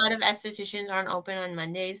 I know a lot of estheticians aren't open on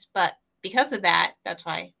Mondays, but because of that, that's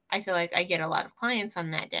why I feel like I get a lot of clients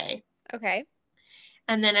on that day. Okay.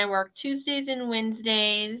 And then I work Tuesdays and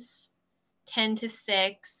Wednesdays, 10 to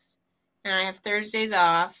 6, and I have Thursdays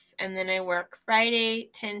off. And then I work Friday,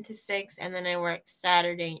 10 to 6, and then I work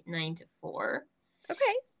Saturday, 9 to 4.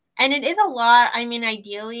 Okay. And it is a lot. I mean,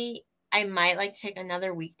 ideally, I might like to take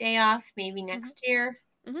another weekday off, maybe next year,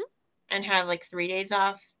 and have like 3 days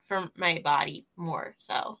off for my body more.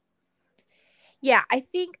 So, yeah, I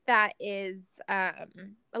think that is a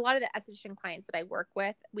lot of the esthetician clients that I work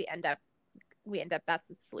with. We end up that's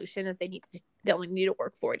the solution is they only need to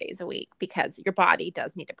work 4 days a week because your body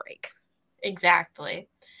does need a break. Exactly.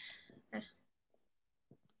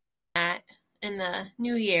 That in the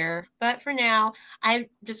new year, but for now, I'm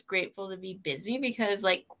just grateful to be busy because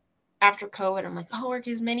like after COVID, I'm like, I'll work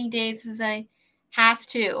as many days as I have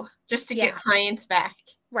to just to get clients back.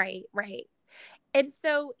 Right. And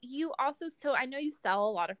so I know you sell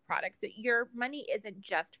a lot of products. So your money isn't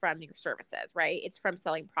just from your services, right? It's from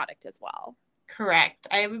selling product as well. Correct.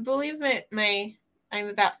 I would believe that I'm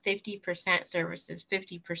about 50% services,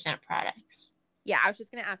 50% products. Yeah, I was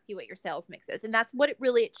just going to ask you what your sales mix is, and that's what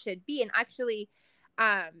it should be. And actually,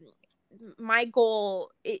 my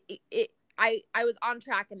goal, I was on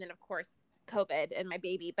track, and then of course COVID and my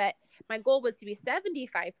baby, but my goal was to be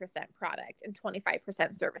 75% product and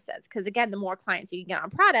 25% services. Because again, the more clients you can get on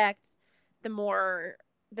product, the more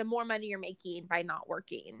money you're making by not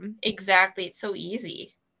working. Exactly. It's so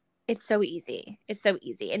easy. And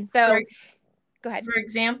so, go ahead. For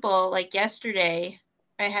example, like yesterday,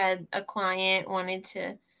 I had a client wanted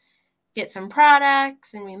to get some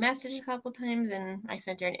products and we messaged a couple times and I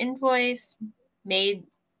sent her an invoice, made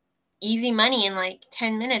easy money in like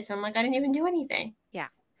 10 minutes. I'm like, I didn't even do anything.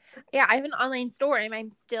 Yeah, I have an online store and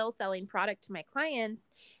I'm still selling product to my clients.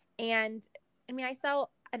 And I mean, I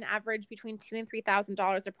sell an average between $2,000 and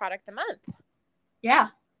 $3,000 of product a month. Yeah.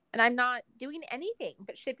 And I'm not doing anything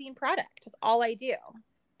but shipping product. That's all I do.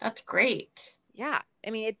 That's great. Yeah. I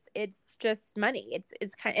mean, it's just money.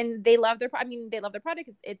 It's kind of, and they love their product.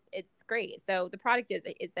 It's great. So the product is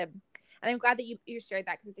and I'm glad that you shared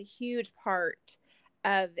that because it's a huge part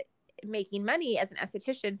of making money as an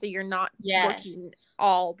esthetician. So you're not working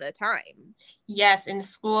all the time. Yes. In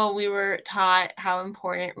school, we were taught how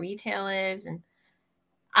important retail is. And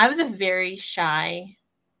I was a very shy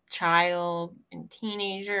child and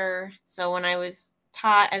teenager. So when I was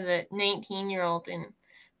taught as a 19-year-old in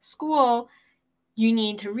school, you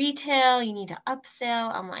need to retail, you need to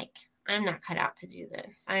upsell. I'm like, I'm not cut out to do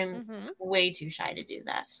this. I'm way too shy to do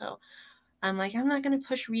that. So I'm like, I'm not going to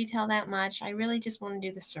push retail that much. I really just want to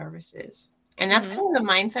do the services. And that's kind of the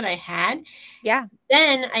mindset I had. Yeah.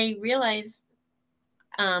 Then I realized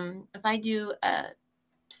if I do a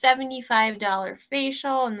 $75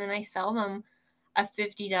 facial and then I sell them a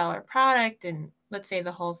 $50 product and let's say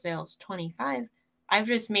the wholesale is $25, I've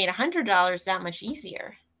just made $100 that much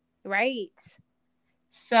easier. Right.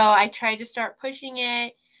 So I tried to start pushing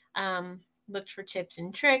it, looked for tips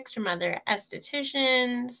and tricks from other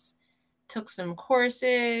estheticians, took some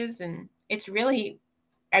courses, and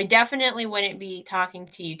I definitely wouldn't be talking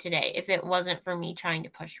to you today if it wasn't for me trying to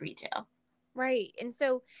push retail. Right. And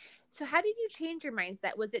so how did you change your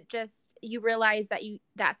mindset? Was it just you realized that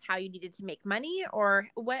that's how you needed to make money, or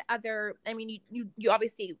what other? I mean, you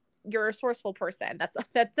obviously you're a resourceful person.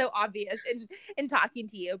 That's so obvious in talking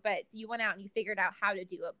to you. But you went out and you figured out how to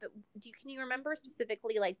do it. But can you remember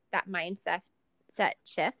specifically like that mindset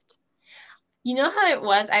shift? You know how it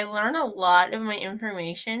was? I learned a lot of my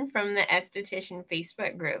information from the esthetician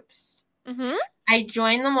Facebook groups. Mm-hmm. I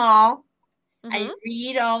join them all. I Mm-hmm.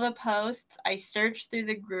 read all the posts. I search through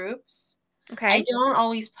the groups. I Okay. don't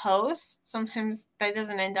always post. Sometimes that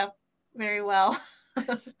doesn't end up very well.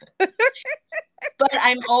 But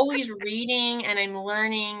I'm always reading and I'm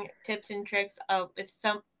learning tips and tricks of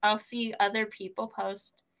I'll see other people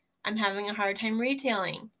post I'm having a hard time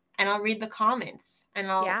retailing, and I'll read the comments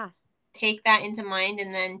and I'll Yeah. take that into mind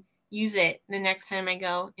and then use it the next time I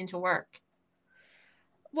go into work.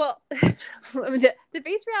 Well, the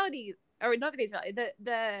face reality, or not the face reality,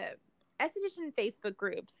 the esthetician Facebook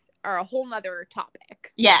groups are a whole nother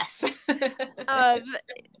topic Yes. of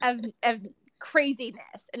of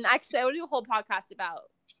craziness. And actually, I would do a whole podcast about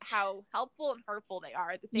how helpful and hurtful they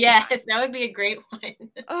are at the same Yes, time. that would be a great one.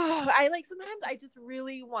 Oh, I like sometimes I just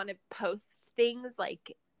really want to post things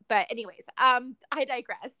like, but anyways, I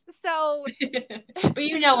digress. So But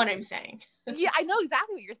you know what I'm saying. yeah, I know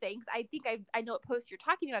exactly what you're saying because I think I know what post you're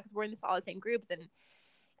talking about because we're in all the same groups, and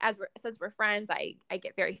since we're friends, I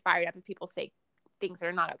get very fired up if people say things that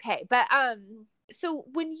are not okay. But so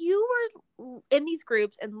when you were in these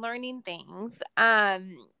groups and learning things,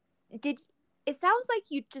 did it sounds like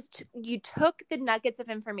you took the nuggets of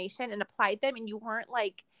information and applied them, and you weren't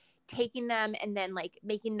like taking them and then like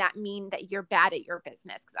making that mean that you're bad at your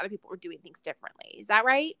business because other people were doing things differently. Is that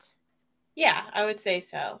right? Yeah, I would say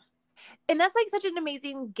so. And that's like such an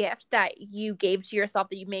amazing gift that you gave to yourself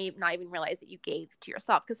that you may not even realize that you gave to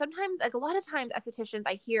yourself. Because sometimes, like a lot of times, estheticians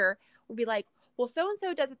I hear will be like, well, so and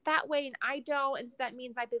so does it that way and I don't. And so that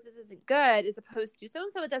means my business isn't good, as opposed to so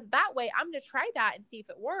and so does it that way. I'm going to try that and see if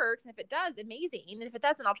it works. And if it does, amazing. And if it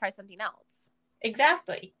doesn't, I'll try something else.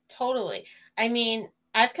 Exactly. Totally. I mean,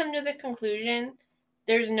 I've come to the conclusion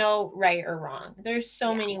there's no right or wrong. There's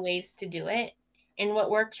so Yeah. many ways to do it. And what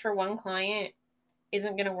works for one client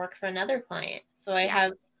isn't going to work for another client. So I Yeah.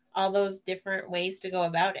 have all those different ways to go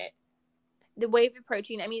about it. The way of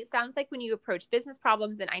approaching, I mean, it sounds like when you approach business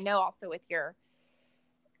problems, and I know also with your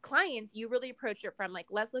clients, you really approach it from like,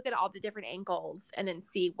 let's look at all the different angles and then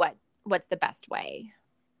see what's the best way.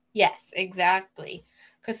 Yes, exactly.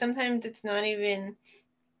 Because sometimes it's not even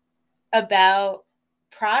about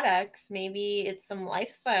products. Maybe it's some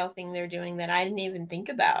lifestyle thing they're doing that I didn't even think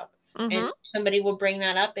about. Mm-hmm. And somebody will bring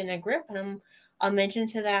that up in a group, and I'll mention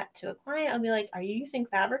that to a client. I'll be like, "Are you using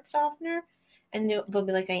fabric softener?" And they'll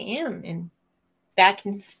be like, "I am," and that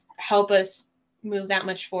can help us move that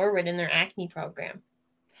much forward in their acne program.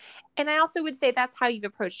 And I also would say that's how you've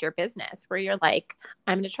approached your business, where you're like,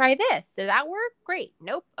 I'm going to try this. Did that work? Great.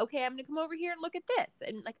 Nope. Okay, I'm going to come over here and look at this.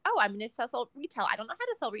 And like, oh, I'm going to sell retail. I don't know how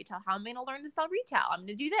to sell retail. How am I going to learn to sell retail? I'm going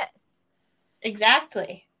to do this.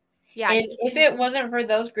 Exactly. Yeah. And if it wasn't for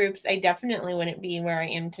those groups, I definitely wouldn't be where I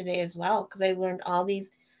am today as well, because I learned all these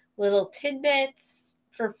little tidbits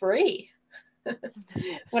for free.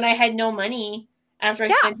 When I had no money, after I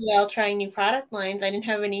spent a while trying new product lines, I didn't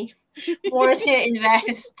have any more to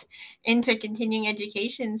invest into continuing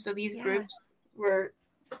education. So these groups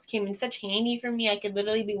came in such handy for me. I could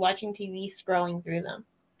literally be watching TV scrolling through them.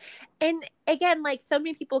 And again, like so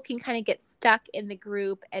many people can kind of get stuck in the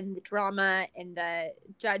group and the drama and the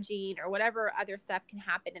judging or whatever other stuff can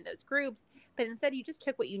happen in those groups. But instead, you just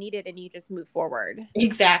took what you needed and you just move forward.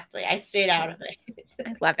 Exactly. I stayed out of it.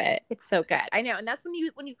 I love it. It's so good. I know. And that's when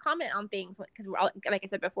you comment on things, because we're all, like I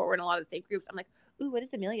said before, we're in a lot of the same groups. I'm like, ooh, what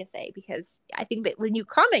does Amelia say? Because I think that when you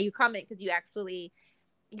comment because you actually,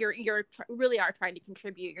 you're really are trying to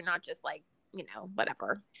contribute. You're not just like,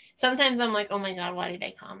 whatever. Sometimes I'm like, oh my God, why did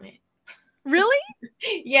I comment? Really?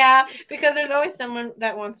 Yeah, because there's always someone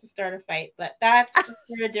that wants to start a fight, but that's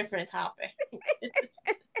for a different topic.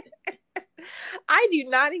 I do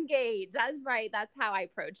not engage. That's right. That's how I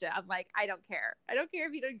approach it. I'm like, I don't care. I don't care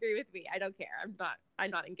if you don't agree with me. I don't care. I'm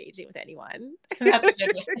not engaging with anyone. That's a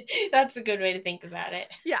good way. That's a good way to think about it.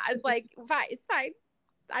 Yeah, it's like, fine, it's fine.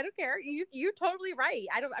 I don't care. You're totally right.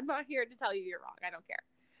 I'm not here to tell you you're wrong. I don't care.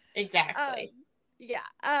 Exactly.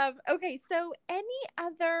 Yeah. Okay. So any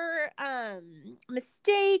other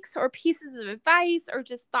mistakes or pieces of advice or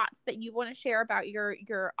just thoughts that you want to share about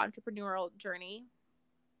your entrepreneurial journey?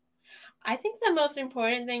 I think the most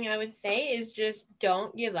important thing I would say is just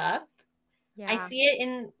don't give up. Yeah. I see it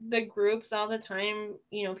in the groups all the time.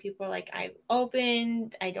 People are like, I've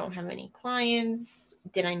opened, I don't have any clients.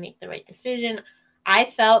 Did I make the right decision? I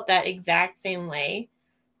felt that exact same way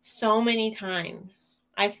so many times.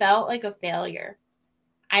 I felt like a failure.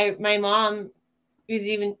 My mom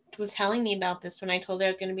was telling me about this when I told her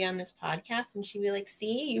I was going to be on this podcast, and she'd be like,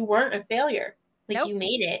 see, you weren't a failure. Like, nope. You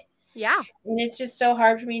made it. Yeah. And it's just so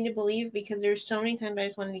hard for me to believe because there's so many times I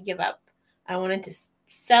just wanted to give up. I wanted to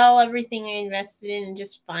sell everything I invested in and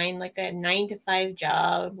just find like a 9 to 5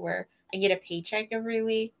 job where I get a paycheck every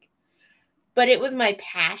week. But it was my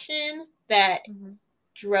passion that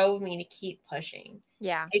drove me to keep pushing.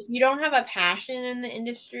 Yeah. If you don't have a passion in the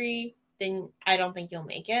industry, then I don't think you'll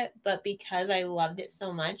make it. But because I loved it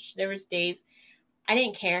so much, there was days I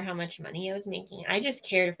didn't care how much money I was making. I just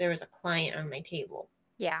cared if there was a client on my table.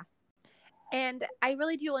 Yeah. And I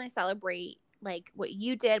really do want to celebrate like what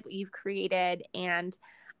you did, what you've created. And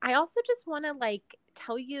I also just want to like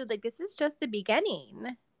tell you, like, this is just the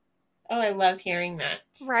beginning. Oh, I love hearing that.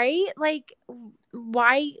 Right? Like,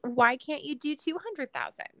 why can't you do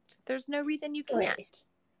 200,000? There's no reason you can't.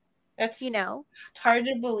 That's, you know, it's hard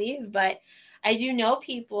to believe, but I do know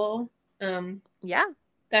people yeah,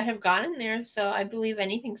 that have gotten there, so I believe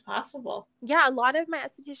anything's possible. Yeah, a lot of my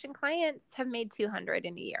esthetician clients have made 200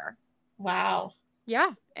 in a year. Wow.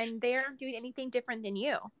 Yeah, and they aren't doing anything different than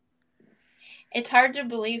you. It's hard to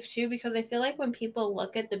believe too, because I feel like when people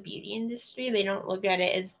look at the beauty industry, they don't look at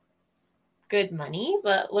it as good money,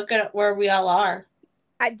 but look at where we all are.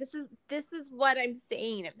 This is what I'm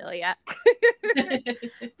saying, Amelia.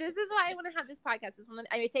 This is why I want to have this podcast.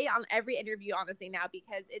 I say it on every interview, honestly, now,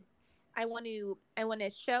 because I want to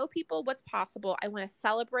show people what's possible. I want to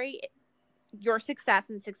celebrate your success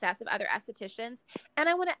and the success of other estheticians, and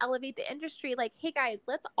I want to elevate the industry. Like, hey guys,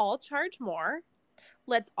 let's all charge more.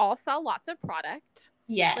 Let's all sell lots of product.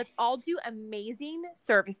 Yes. Let's all do amazing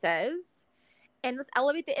services. And let's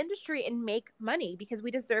elevate the industry and make money, because we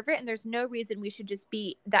deserve it. And there's no reason we should just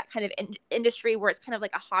be that kind of industry where it's kind of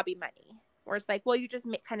like a hobby money, where it's like, well, you're just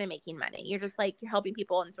kind of making money. You're just like, you're helping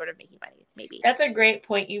people and sort of making money, maybe. That's a great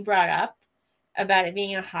point you brought up about it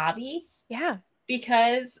being a hobby. Yeah.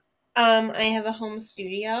 Because I have a home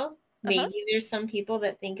studio. Maybe there's some people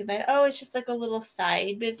that think about it, oh, it's just like a little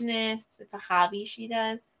side business. It's a hobby she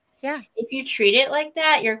does. Yeah. If you treat it like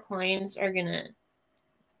that, your clients are going to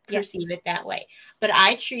perceive it that way. But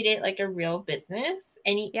I treat it like a real business.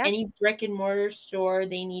 Any brick and mortar store,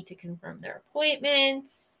 they need to confirm their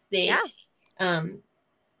appointments. It's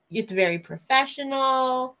very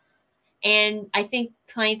professional. And I think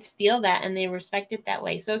clients feel that and they respect it that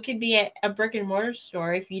way. So it could be a brick and mortar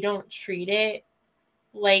store. If you don't treat it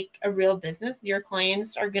like a real business, your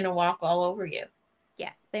clients are going to walk all over you.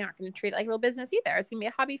 Yes, they aren't going to treat it like real business either. It's going to be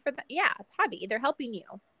a hobby for them. Yeah, it's a hobby. They're helping you.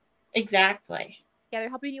 Exactly. Yeah, they're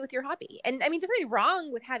helping you with your hobby. And I mean, there's nothing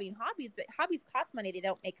wrong with having hobbies, but hobbies cost money. They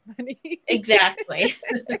don't make money. Exactly.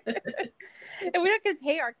 And we're not going to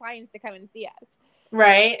pay our clients to come and see us.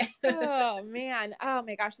 Right. Oh man. Oh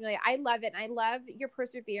my gosh, Amelia. I love it. And I love your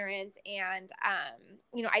perseverance. And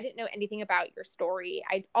I didn't know anything about your story.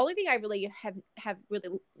 Only thing I really have really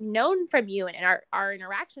known from you and in our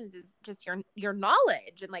interactions is just your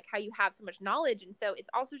knowledge, and like how you have so much knowledge. And so it's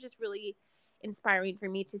also just really inspiring for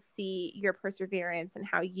me to see your perseverance and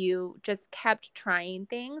how you just kept trying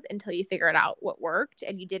things until you figured out what worked,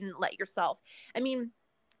 and you didn't let yourself. I mean,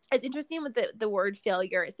 it's interesting with the word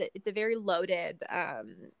failure. It's a very loaded,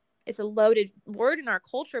 it's a loaded word in our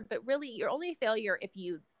culture, but really you're only a failure if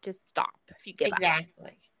you just stop, if you give up.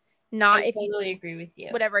 Exactly. Not I if totally agree with you.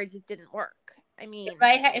 Whatever, it just didn't work. I mean,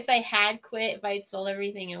 if I had quit, if I had sold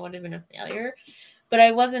everything, it would have been a failure. But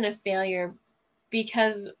I wasn't a failure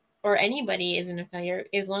because, or anybody isn't a failure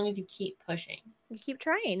as long as you keep pushing. You keep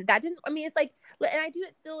trying. That didn't, I mean, it's like, and I do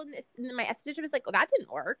it still in my esthetician is like, oh, that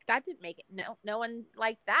didn't work. That didn't make it. No one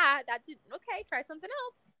liked that. That didn't, okay, try something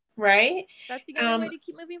else. Right. That's the only way to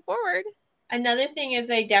keep moving forward. Another thing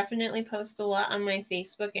is I definitely post a lot on my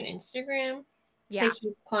Facebook and Instagram to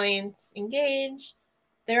keep clients engaged.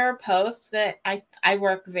 There are posts that I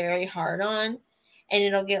work very hard on, and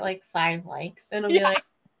it'll get like 5 likes, and it'll be like,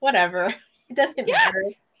 whatever, it doesn't matter.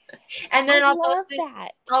 And then I'll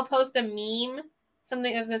post a meme,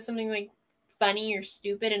 something that says something like funny or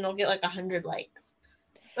stupid, and it'll get like 100 likes.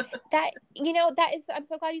 I'm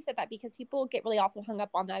so glad you said that, because people get really also hung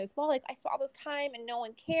up on that as well. Like, I spent all this time and no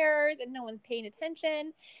one cares and no one's paying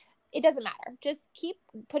attention. It doesn't matter. Just keep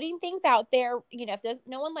putting things out there. If there's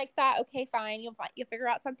no one likes that, okay, fine. You'll figure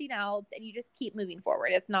out something else, and you just keep moving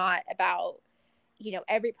forward. It's not about,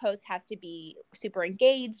 every post has to be super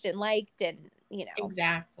engaged and liked and,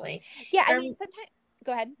 Exactly. Yeah. I mean, sometimes,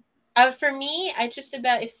 go ahead. For me, I just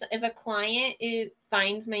about, if a client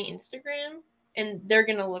finds my Instagram and they're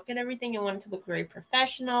going to look at everything and want it to look very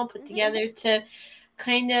professional, put together, to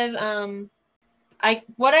kind of,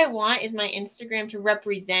 what I want is my Instagram to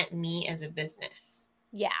represent me as a business.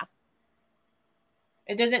 Yeah.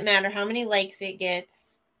 It doesn't matter how many likes it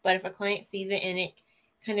gets, but if a client sees it and it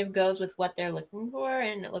kind of goes with what they're looking for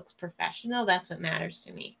and it looks professional, that's what matters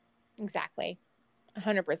to me. Exactly.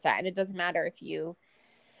 100%. And it doesn't matter if you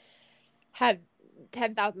have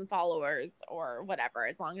 10,000 followers or whatever,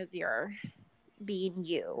 as long as you're being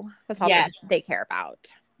you. That's all they care about.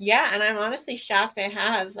 Yeah, and I'm honestly shocked I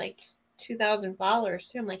have like 2,000 followers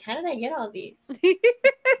too. I'm like, how did I get all these?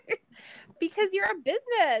 Because you're a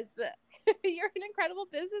business. You're an incredible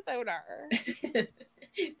business owner.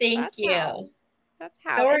 Thank you. That's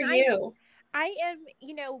how. So are you. I am,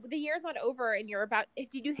 the year's not over and you're about,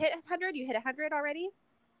 did you hit 100? You hit 100 already?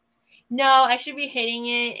 No, I should be hitting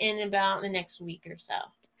it in about the next week or so.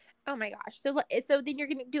 Oh my gosh. So then you're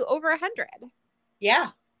going to do over 100. Yeah.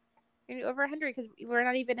 You're going to do over 100 because we're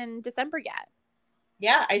not even in December yet.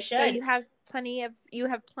 Yeah, I should. So you have plenty of,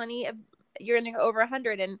 you're going to go over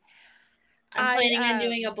 100. And I'm planning on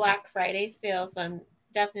doing a Black Friday sale, so I'm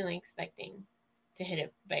definitely expecting to hit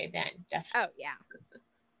it by then. Definitely. Oh, yeah.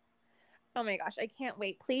 Oh my gosh, I can't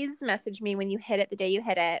wait. Please message me when you hit it, the day you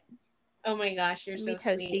hit it. Oh my gosh, you're so sweet.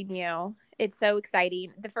 Toasting you. It's so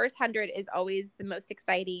exciting. The first 100 is always the most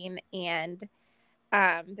exciting, and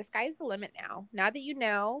the sky's the limit now. Now that you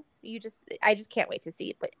know, I just can't wait to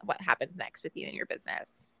see what happens next with you and your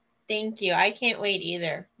business. Thank you. I can't wait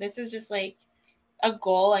either. This is just like a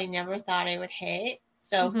goal I never thought I would hit.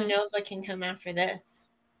 So who knows what can come after this?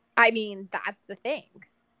 I mean, that's the thing.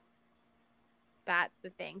 That's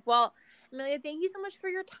the thing. Well, Amelia, thank you so much for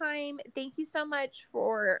your time. Thank you so much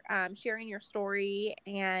for sharing your story.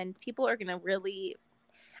 And people are going to really,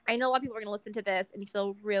 I know a lot of people are going to listen to this and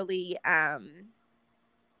feel really,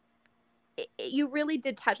 you really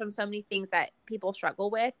did touch on so many things that people struggle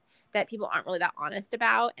with that people aren't really that honest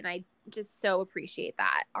about. And I just so appreciate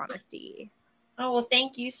that honesty. Oh, well,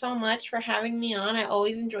 thank you so much for having me on. I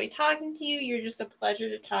always enjoy talking to you. You're just a pleasure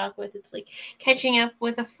to talk with. It's like catching up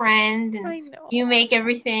with a friend. And I know. You make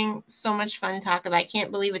everything so much fun to talk about. I can't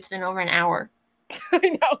believe it's been over an hour.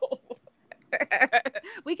 I know.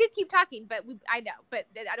 We could keep talking, but I know. But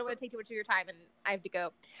I don't want to take too much of your time, and I have to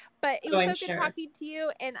go. But it was so good talking to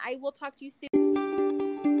you, and I will talk to you soon.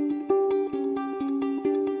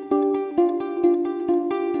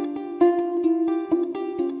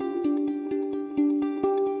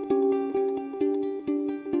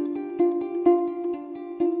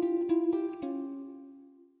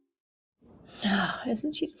 Oh,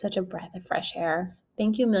 isn't she such a breath of fresh air?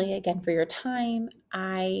 Thank you, Amelia, again for your time.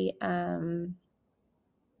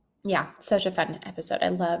 Such a fun episode. I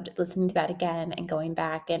loved listening to that again and going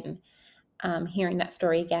back and hearing that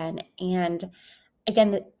story again. And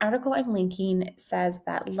again, the article I'm linking says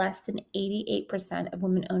that less than 88% of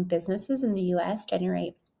women-owned businesses in the U.S.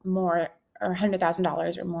 generate more or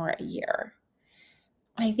 $100,000 or more a year.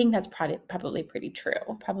 I think that's probably pretty true.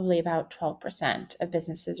 Probably about 12% of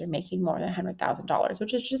businesses are making more than $100,000,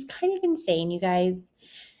 which is just kind of insane, you guys.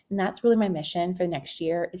 And that's really my mission for next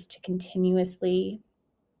year, is to continuously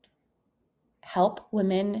help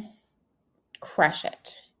women crush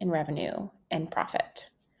it in revenue and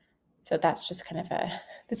profit. So that's just kind of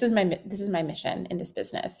this is my mission in this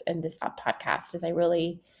business and this podcast, is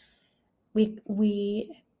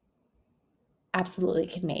we absolutely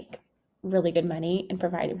can make really good money and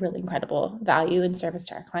provide really incredible value and service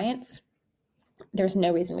to our clients. There's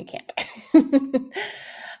no reason we can't.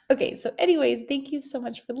 Okay, so anyways, thank you so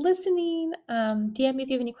much for listening. DM me if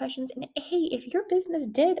you have any questions. And hey, if your business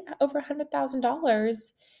did over $100,000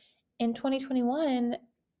 in 2021,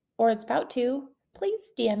 or it's about to,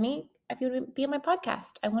 please DM me if you want to be on my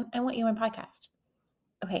podcast. I want you on my podcast.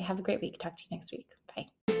 Okay, have a great week. Talk to you next week. Bye.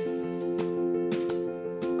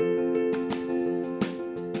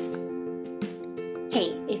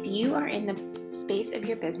 Hey, if you are in the space of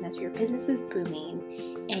your business is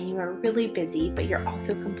booming and you are really busy, but you're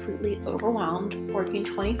also completely overwhelmed, working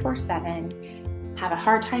 24/7, have a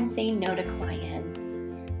hard time saying no to clients,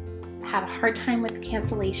 have a hard time with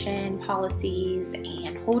cancellation policies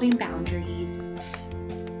and holding boundaries,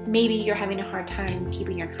 maybe you're having a hard time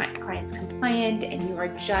keeping your clients compliant and you are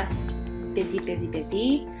just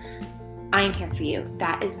busy, I am here for you.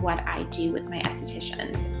 That is what I do with my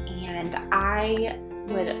estheticians. And I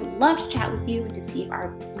would love to chat with you to see if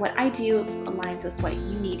what I do aligns with what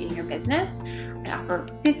you need in your business. I offer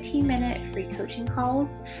 15-minute free coaching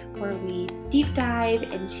calls where we deep dive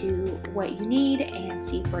into what you need and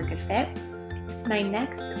see if we're a good fit. My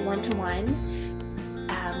next one-to-one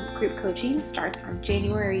group coaching starts on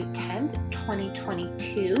January 10th,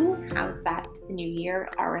 2022. How's that? The new year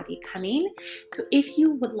already coming. So if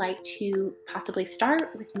you would like to possibly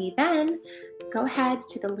start with me then, go ahead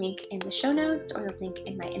to the link in the show notes or the link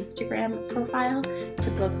in my Instagram profile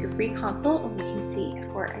to book your free consult, and we can see if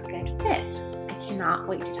we're a good fit. I cannot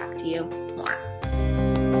wait to talk to you more.